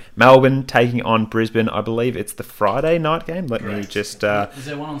eliminated. Melbourne taking on Brisbane. I believe it's the Friday night game. Let me just... Is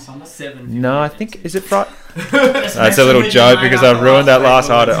there one on Sunday? 7. No, I think... Is it Friday? It's a little joke because I've ruined that last...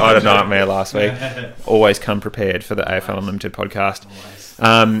 I had a nightmare last week. Always come prepared for the AFL Unlimited podcast.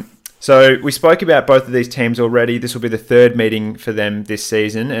 So we spoke about both of these teams already. This will be the 3rd meeting for them this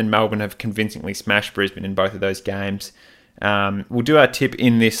season, and Melbourne have convincingly smashed Brisbane in both of those games. We'll do our tip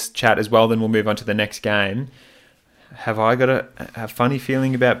in this chat as well, then we'll move on to the next game. Have I got a funny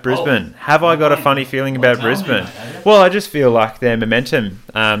feeling about Brisbane? Have I got a funny feeling about Brisbane? Well, I just feel like their momentum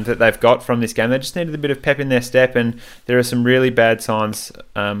that they've got from this game, they just needed a bit of pep in their step, and there are some really bad signs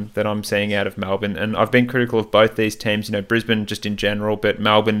that I'm seeing out of Melbourne. And I've been critical of both these teams, Brisbane just in general, but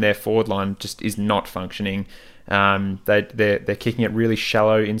Melbourne, their forward line just is not functioning. They're kicking it really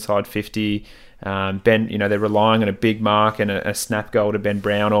shallow inside 50. They're relying on a big mark and a snap goal to Ben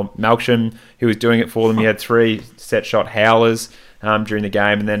Brown or Malcolm, who was doing it for them. He had 3 set shot howlers during the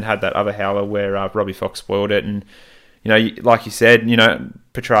game, and then had that other howler where Robbie Fox spoiled it. And like you said,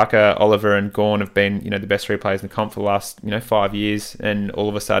 Petrarca, Oliver and Gawn have been, the best three players in the comp for the last, 5 years, and all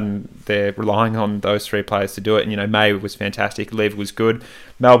of a sudden they're relying on those three players to do it. And, May was fantastic, Lev was good.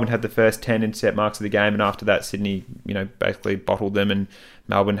 Melbourne had the first 10 intercept marks of the game, and after that Sydney, basically bottled them, and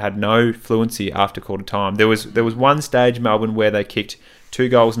Melbourne had no fluency after quarter time. There was one stage, Melbourne, where they kicked 2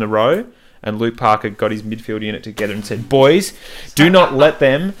 goals in a row, and Luke Parker got his midfield unit together and said, boys, do not let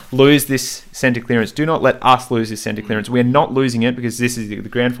them lose this centre clearance. Do not let us lose this centre clearance. We're not losing it because this is the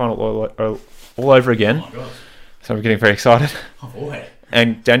grand final all over again. Oh my God. So I'm getting very excited. Oh boy.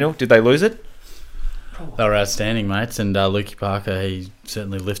 And Daniel, did they lose it? They were outstanding, mates, and Lukey Parker, he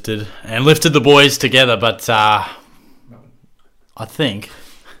certainly lifted the boys together. But I think,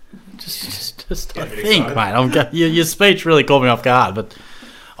 I think, mate, your speech really caught me off guard. But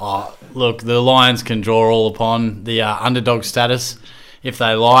look, the Lions can draw all upon the underdog status if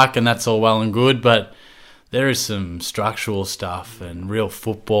they like, and that's all well and good. But there is some structural stuff and real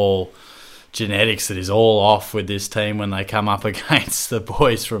football genetics that is all off with this team when they come up against the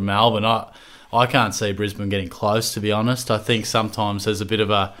boys from Melbourne. I can't see Brisbane getting close, to be honest. I think sometimes there's a bit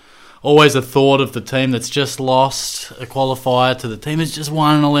of always a thought of the team that's just lost a qualifier to the team that's just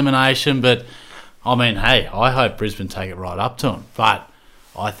won an elimination. But, I mean, hey, I hope Brisbane take it right up to them. But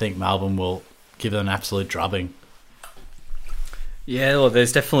I think Melbourne will give them an absolute drubbing. Yeah, well,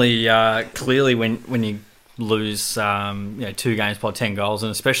 there's definitely clearly when you lose 2 games by 10 goals,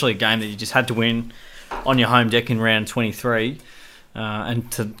 and especially a game that you just had to win on your home deck in round 23, and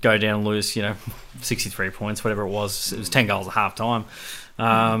to go down and lose 63 points, whatever it was 10 goals at half time.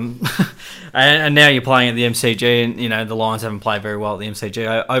 And now you're playing at the MCG, and the Lions haven't played very well at the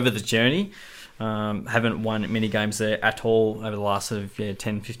MCG over the journey. Haven't won many games there at all over the last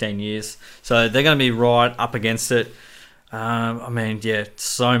 10-15 years, so they're going to be right up against it.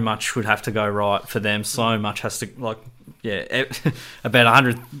 So much would have to go right for them. So much has to, about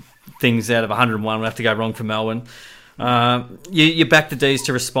 100 things out of 101 would have to go wrong for Melbourne. You back the D's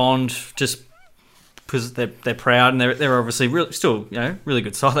to respond just because they're proud, and they're obviously still really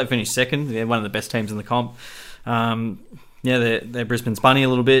good side. They finished second. They're one of the best teams in the comp. They're Brisbane's bunny a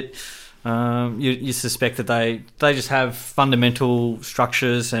little bit. You suspect that they just have fundamental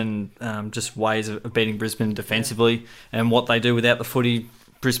structures and just ways of beating Brisbane defensively, and what they do without the footy,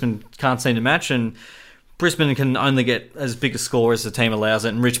 Brisbane can't seem to match, and Brisbane can only get as big a score as the team allows it,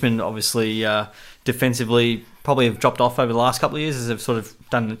 and Richmond obviously defensively probably have dropped off over the last couple of years as they've sort of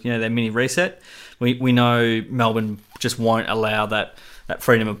done their mini reset. We know Melbourne just won't allow that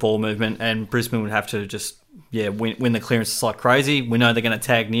freedom of ball movement, and Brisbane would have to just win the clearances like crazy. We know they're going to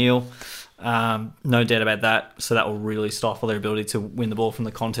tag Neil, no doubt about that. So that will really stifle their ability to win the ball from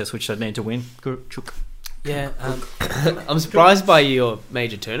the contest, which they need to win. Yeah, I'm surprised by your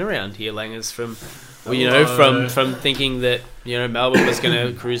major turnaround here, Langers. From thinking that Melbourne was going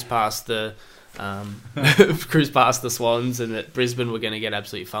to cruise past the Swans, and that Brisbane were going to get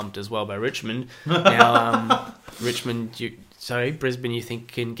absolutely thumped as well by Richmond. Now, Brisbane, you think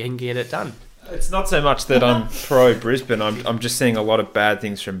can get it done? It's not so much that I'm pro Brisbane. I'm just seeing a lot of bad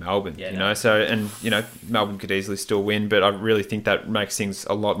things from Melbourne. So Melbourne could easily still win, but I really think that makes things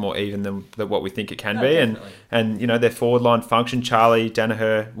a lot more even than what we think it can be. Definitely. And their forward line function. Charlie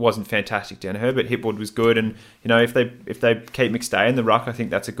Danaher wasn't fantastic, but Hipwood was good. And if they keep McStay in the ruck, I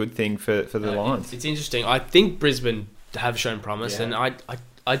think that's a good thing for the Lions. It's interesting. I think Brisbane have shown promise, and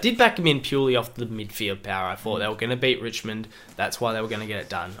I did back them in purely off the midfield power. I thought they were going to beat Richmond. That's why they were going to get it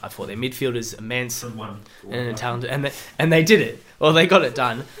done. I thought their midfield is immense and talented, and they did it. Well, they got it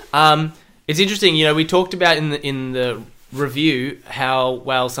done. It's interesting. We talked about in the review how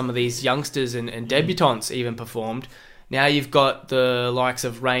well some of these youngsters and debutants even performed. Now you've got the likes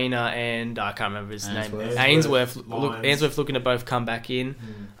of Rayner and I can't remember his name. Ainsworth looking to both come back in.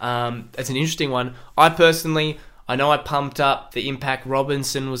 It's an interesting one. I know I pumped up the impact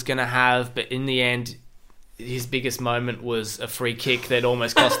Robinson was going to have, but in the end, his biggest moment was a free kick that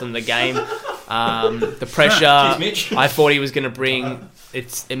almost cost them the game. The pressure I thought he was going to bring,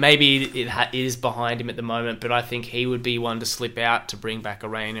 it is behind him at the moment, but I think he would be one to slip out to bring back a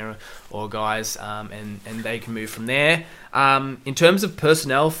Rainer or guys, and they can move from there. In terms of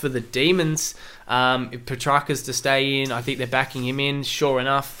personnel for the Demons, if Petrarca's to stay in, I think they're backing him in. Sure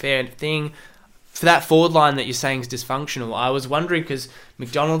enough, fair thing. For that forward line that you're saying is dysfunctional, I was wondering because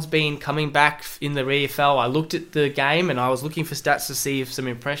McDonald's been coming back in the EFL. I looked at the game and I was looking for stats to see if some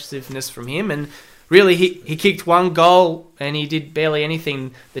impressiveness from him, and really he kicked one goal and he did barely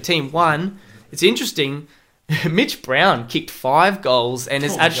anything. The team won. It's interesting. Mitch Brown kicked 5 goals and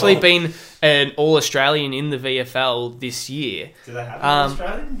has actually been an All-Australian in the VFL this year. Do they have an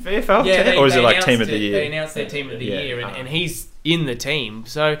Australian VFL? Yeah, Or is it like announced Team of the Year? They announced their Team of the Year, and he's in the team.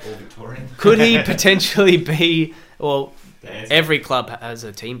 So All Victorian. could he potentially be... Well, every club has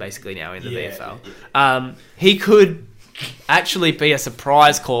a team basically now in the VFL. He could actually be a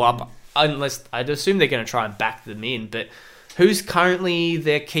surprise call-up, unless I'd assume they're going to try and back them in, but... Who's currently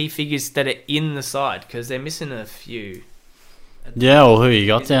their key figures that are in the side? Because they're missing a few. Yeah, well, who you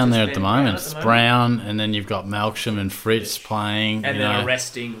got down there at Ben the Brown moment? at the It's moment? Brown, and then you've got Malcolm and Fritz playing. And you then know. a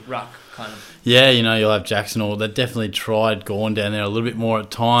resting ruck kind of. Yeah, you'll have Jackson. Or they definitely tried Gorn down there a little bit more at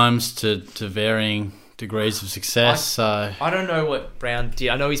times to varying degrees of success. So I don't know what Brown did.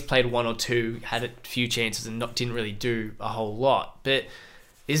 I know he's played 1 or 2, had a few chances, and didn't really do a whole lot. But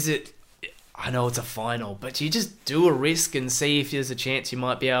is it? I know it's a final, but you just do a risk and see if there's a chance you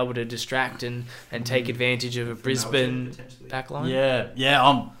might be able to distract and take advantage of a Brisbane backline.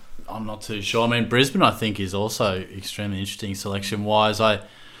 Yeah, I'm not too sure. I mean, Brisbane I think is also extremely interesting selection wise. I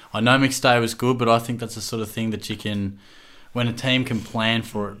know McStay was good, but I think that's the sort of thing that you can, when a team can plan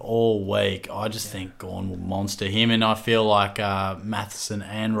for it all week. I just think Gawn will monster him, and I feel like Matheson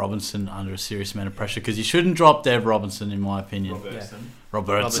and Robinson under a serious amount of pressure because you shouldn't drop Dev Robinson in my opinion.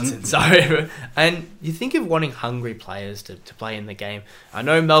 Robertson. Sorry. And you think of wanting hungry players to play in the game. I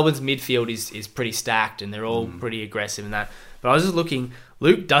know Melbourne's midfield is pretty stacked and they're all pretty aggressive in that. But I was just looking,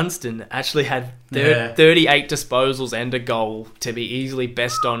 Luke Dunstan actually had 38 disposals and a goal to be easily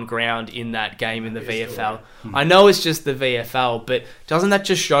best on ground in that game in the VFL. I know it's just the VFL, but doesn't that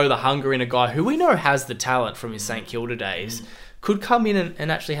just show the hunger in a guy who we know has the talent from his St Kilda days, could come in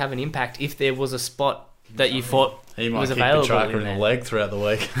and actually have an impact if there was a spot that you thought He might was kick available Petrarca in in the there. leg throughout the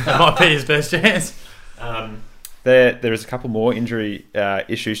week. That might be his best chance. There is a couple more injury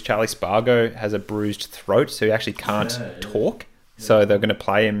issues. Charlie Spargo has a bruised throat, so he actually can't talk. So they're going to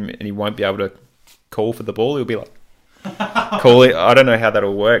play him, and he won't be able to call for the ball. He'll be like, call it. I don't know how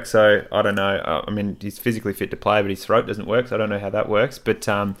that'll work. So I don't know. I mean, he's physically fit to play, but his throat doesn't work. So I don't know how that works. But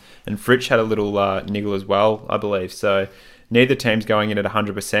and Fritsch had a little niggle as well, I believe. So neither team's going in at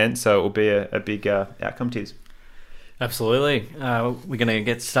 100%. So it will be a big outcome, Tiz. Absolutely. We're going to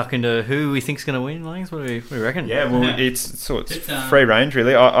get stuck into who we think's going to win, Langs. What do we reckon? Yeah, well, it's free range,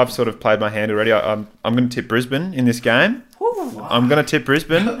 really. I've sort of played my hand already. I'm going to tip Brisbane in this game. I'm going to tip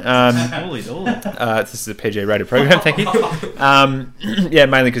Brisbane. Holy. This is a PG rated program, thank you. Yeah,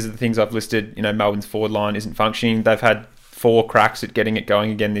 mainly because of the things I've listed. You know, Melbourne's forward line isn't functioning. They've had 4 cracks at getting it going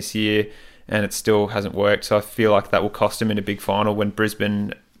again this year, and it still hasn't worked. So I feel like that will cost them in a big final when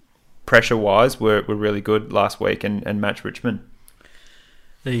Brisbane, pressure-wise, were really good last week and matched Richmond.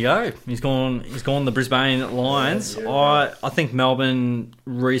 There you go. He's gone the Brisbane Lions. I think Melbourne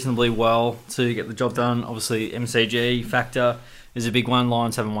reasonably well to get the job done. Obviously, MCG factor is a big one.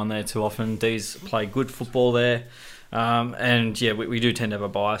 Lions haven't won there too often. D's play good football there. And yeah, we do tend to have a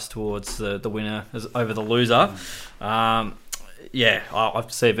bias towards the winner over the loser. I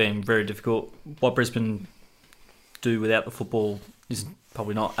see it being very difficult. What Brisbane do without the football is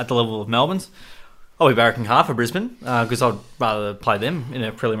probably not at the level of Melbourne's. I'll be barracking half for Brisbane because I'd rather play them in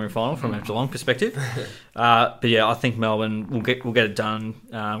a preliminary final from a Geelong perspective. But yeah, I think Melbourne will get it done.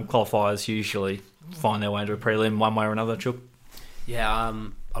 Qualifiers usually find their way into a prelim one way or another. Chook. Yeah,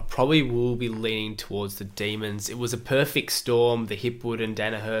 I probably will be leaning towards the Demons. It was a perfect storm, the Hipwood and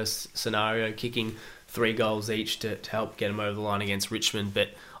Danaher scenario, kicking 3 goals each to help get them over the line against Richmond. But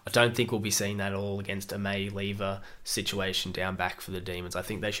I don't think we'll be seeing that all against a May Lever situation down back for the Demons. I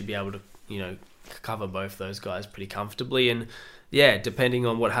think they should be able to, cover both those guys pretty comfortably. And yeah, depending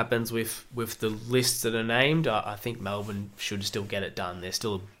on what happens with the lists that are named, I think Melbourne should still get it done. They're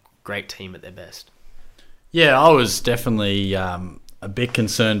still a great team at their best. Yeah, I was definitely a bit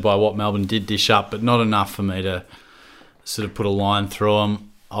concerned by what Melbourne did dish up, but not enough for me to sort of put a line through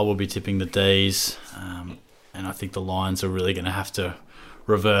them. I will be tipping the D's, and I think the Lions are really going to have to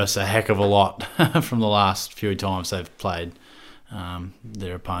reverse a heck of a lot from the last few times they've played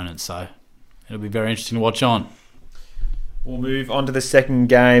their opponents. So it'll be very interesting to watch on. We'll move on to the second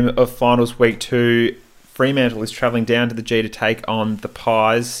game of finals week 2. Fremantle is travelling down to the G to take on the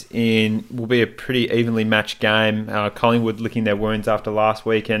Pies will be a pretty evenly matched game. Collingwood licking their wounds after last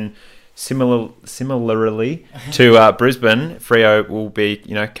week, and similarly to Brisbane, Freo will be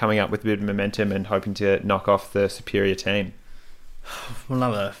coming up with a bit of momentum and hoping to knock off the superior team.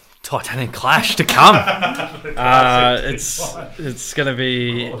 Another Titanic clash to come. It's going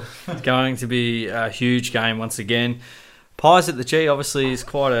to be a huge game once again. Pies at the G obviously is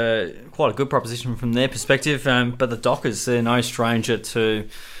quite a good proposition from their perspective, but the Dockers, they're no stranger to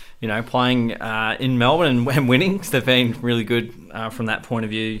playing in Melbourne and winning. They've been really good from that point of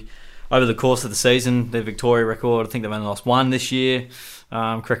view. Over the course of the season, their Victoria record, I think they've only lost one this year.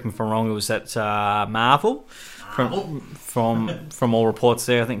 Correct me if I'm wrong, it was at Marvel. From all reports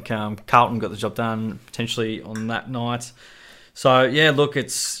there, I think Carlton got the job done potentially on that night. So, yeah, look,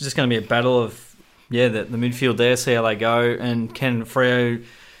 it's just going to be a battle of, the midfield there, see how they go. And can Freo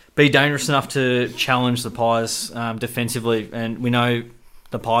be dangerous enough to challenge the Pies defensively? And we know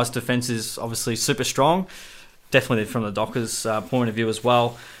the Pies' defence is obviously super strong, definitely from the Dockers' point of view as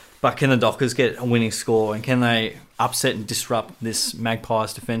well. But can the Dockers get a winning score, and can they upset and disrupt this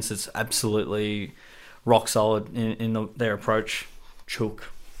Magpies defence that's absolutely rock solid in their approach?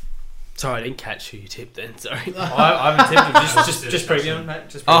 Chook. Sorry, I didn't catch who you tipped then. Sorry. I haven't tipped. Just preview, mate.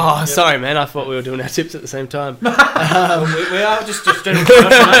 Just Oh, preview. sorry, man. I thought we were doing our tips at the same time. We are just general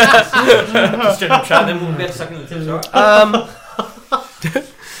chat, mate. Just general chat. Then we'll get stuck in the tips, all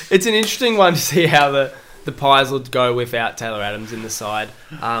right? It's an interesting one to see how the Pies would go without Taylor Adams in the side.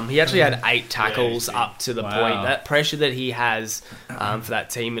 He actually had 8 tackles up to the point. That pressure that he has for that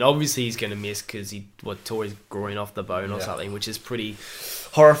team, and obviously he's going to miss because he tore his groin off the bone or something, which is pretty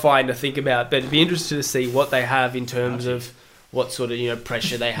horrifying to think about. But it'd be interesting to see what they have in terms of what sort of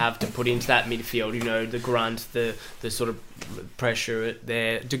pressure they have to put into that midfield. The grunt, the sort of pressure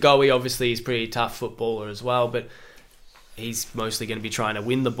there. DeGoey obviously is a pretty tough footballer as well, but he's mostly going to be trying to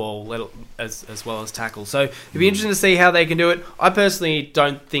win the ball as well as tackle. So it'd be interesting to see how they can do it. I personally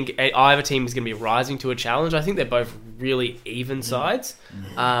don't think either team is going to be rising to a challenge. I think they're both really even sides.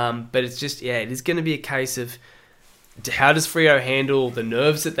 But it's just, it is going to be a case of how does Freo handle the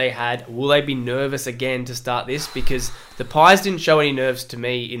nerves that they had? Will they be nervous again to start this? Because the Pies didn't show any nerves to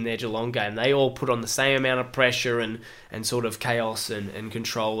me in their Geelong game. They all put on the same amount of pressure and sort of chaos and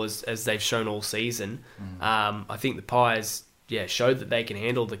control as they've shown all season. I think the Pies, showed that they can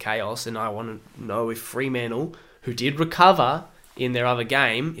handle the chaos, and I want to know if Fremantle, who did recover in their other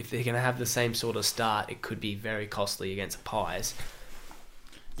game, if they're going to have the same sort of start, it could be very costly against the Pies.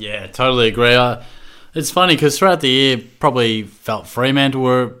 Yeah, totally agree. It's funny because throughout the year, probably felt Fremantle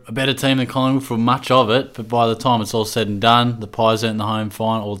were a better team than Collingwood for much of it, but by the time it's all said and done, the Pies are in the home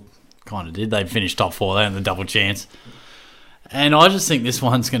final, or kind of did. They finished top 4, they had the double chance. And I just think this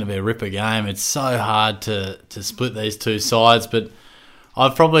one's going to be a ripper game. It's so hard to split these two sides, but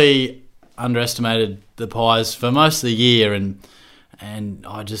I've probably underestimated the Pies for most of the year, and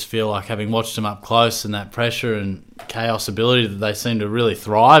I just feel like, having watched them up close, and that pressure and chaos ability that they seem to really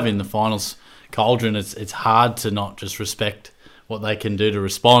thrive in the finals cauldron, it's hard to not just respect what they can do to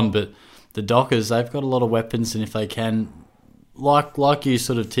respond. But the Dockers, they've got a lot of weapons, and if they can, like you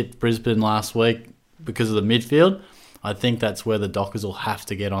sort of tipped Brisbane last week because of the midfield, I think that's where the Dockers will have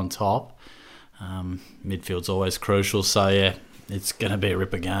to get on top. Midfield's always crucial, so it's going to be a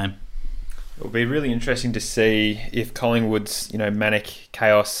ripper game. It'll be really interesting to see if Collingwood's manic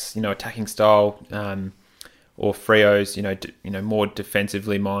chaos attacking style, or Freo's more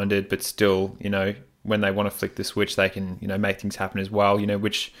defensively minded, but still when they want to flick the switch, they can make things happen as well.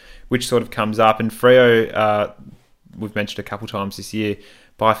 Which sort of comes up. And Freo, we've mentioned a couple times this year,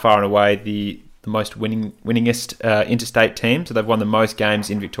 by far and away the most winningest interstate team. So they've won the most games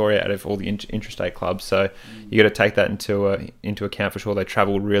in Victoria out of all the interstate clubs. So you got to take that into account for sure. They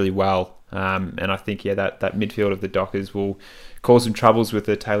travel really well, and I think that midfield of the Dockers will cause some troubles with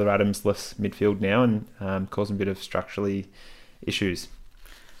the Taylor Adams-less midfield now, and cause a bit of structurally issues.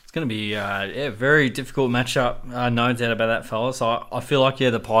 It's going to be a very difficult matchup, no doubt about that, fellas. I feel like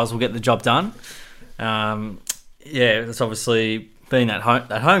the Pies will get the job done. It's obviously been at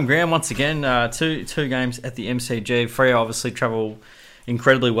home ground once again. Two games at the MCG. Freo obviously travel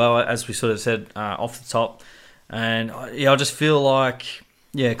incredibly well, as we sort of said off the top, and I just feel like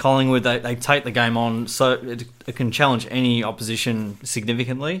Collingwood, they take the game on so it can challenge any opposition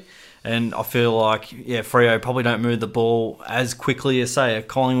significantly. And I feel like, Freo probably don't move the ball as quickly as, say, a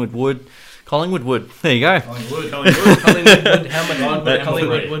Collingwood would. Collingwood would. There you go. Collingwood would. How much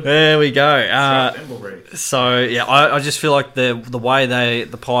Collingwood would? There we go. I just feel like the way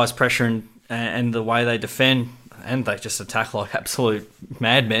the Pies pressure and the way they defend, and they just attack like absolute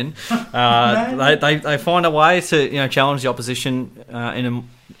madmen. They find a way to challenge the opposition in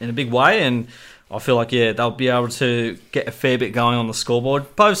a big way, and I feel like they'll be able to get a fair bit going on the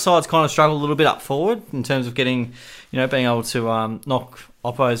scoreboard. Both sides kind of struggle a little bit up forward in terms of getting being able to knock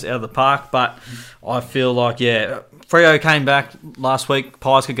oppos out of the park, but I feel like Freo came back last week.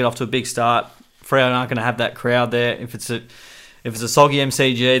 Pies could get off to a big start. Freo aren't going to have that crowd there. If it's a soggy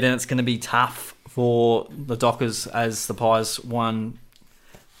MCG, then it's going to be tough for the Dockers, as the Pies won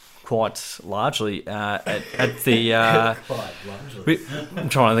quite largely at the. I'm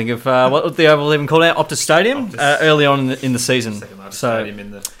trying to think of what the Oval even called out, Optus Stadium, early on in the season. Second largest So stadium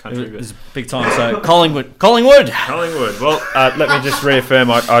in the country. it was big time. So Collingwood. Collingwood. Well, let me just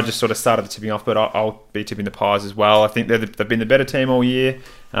reaffirm. I just sort of started the tipping off, but I'll be tipping the Pies as well. I think they've been the better team all year.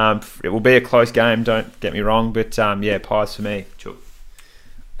 It will be a close game. Don't get me wrong, but yeah, Pies for me. Sure.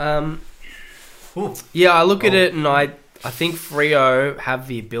 Yeah, I look at it and I think Freo have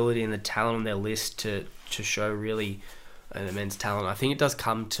the ability and the talent on their list to show really an immense talent. I think it does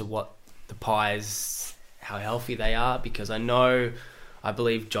come to what the Pies, how healthy they are, because I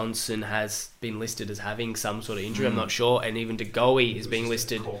believe Johnson has been listed as having some sort of injury. I'm not sure, and even DeGoey is being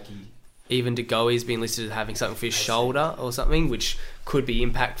listed. Even DeGoey is being listed as having something for his shoulder or something, which could be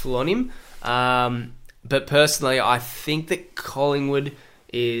impactful on him. But personally, I think that Collingwood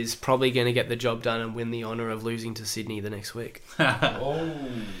is probably going to get the job done and win the honour of losing to Sydney the next week.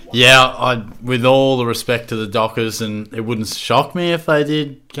 Yeah, with all the respect to the Dockers, and it wouldn't shock me if they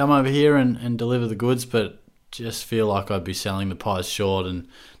did come over here and deliver the goods, but just feel like I'd be selling the Pies short and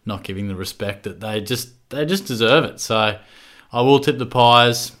not giving the respect that they just deserve it. So I will tip the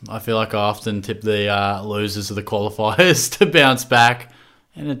Pies. I feel like I often tip the losers of the qualifiers to bounce back,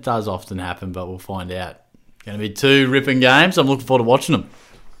 and it does often happen, but we'll find out. Going to be 2 ripping games. I'm looking forward to watching them.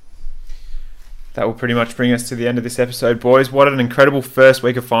 That will pretty much bring us to the end of this episode, boys. What an incredible first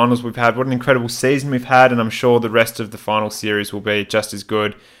week of finals we've had. What an incredible season we've had, and I'm sure the rest of the final series will be just as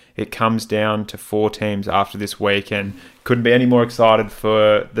good. It comes down to 4 teams after this week, and couldn't be any more excited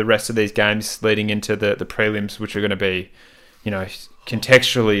for the rest of these games leading into the prelims, which are going to be,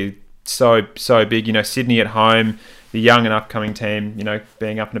 contextually so big. Sydney at home, the young and upcoming team,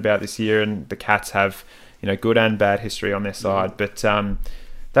 being up and about this year, and the Cats have good and bad history on their side. But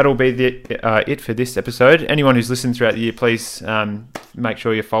that'll be it for this episode. Anyone who's listened throughout the year, please make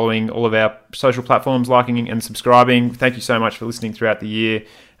sure you're following all of our social platforms, liking and subscribing. Thank you so much for listening throughout the year.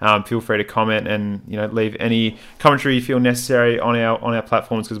 Feel free to comment and leave any commentary you feel necessary on our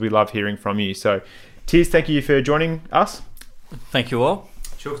platforms, because we love hearing from you. So, Tiz, thank you for joining us. Thank you all.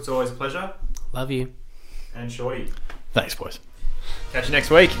 Chook, it's always a pleasure. Love you. And Shorty. Thanks, boys. Catch you next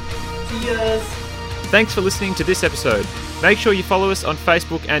week. Cheers. Thanks for listening to this episode. Make sure you follow us on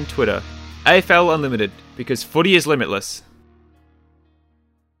Facebook and Twitter. AFL Unlimited, because footy is limitless.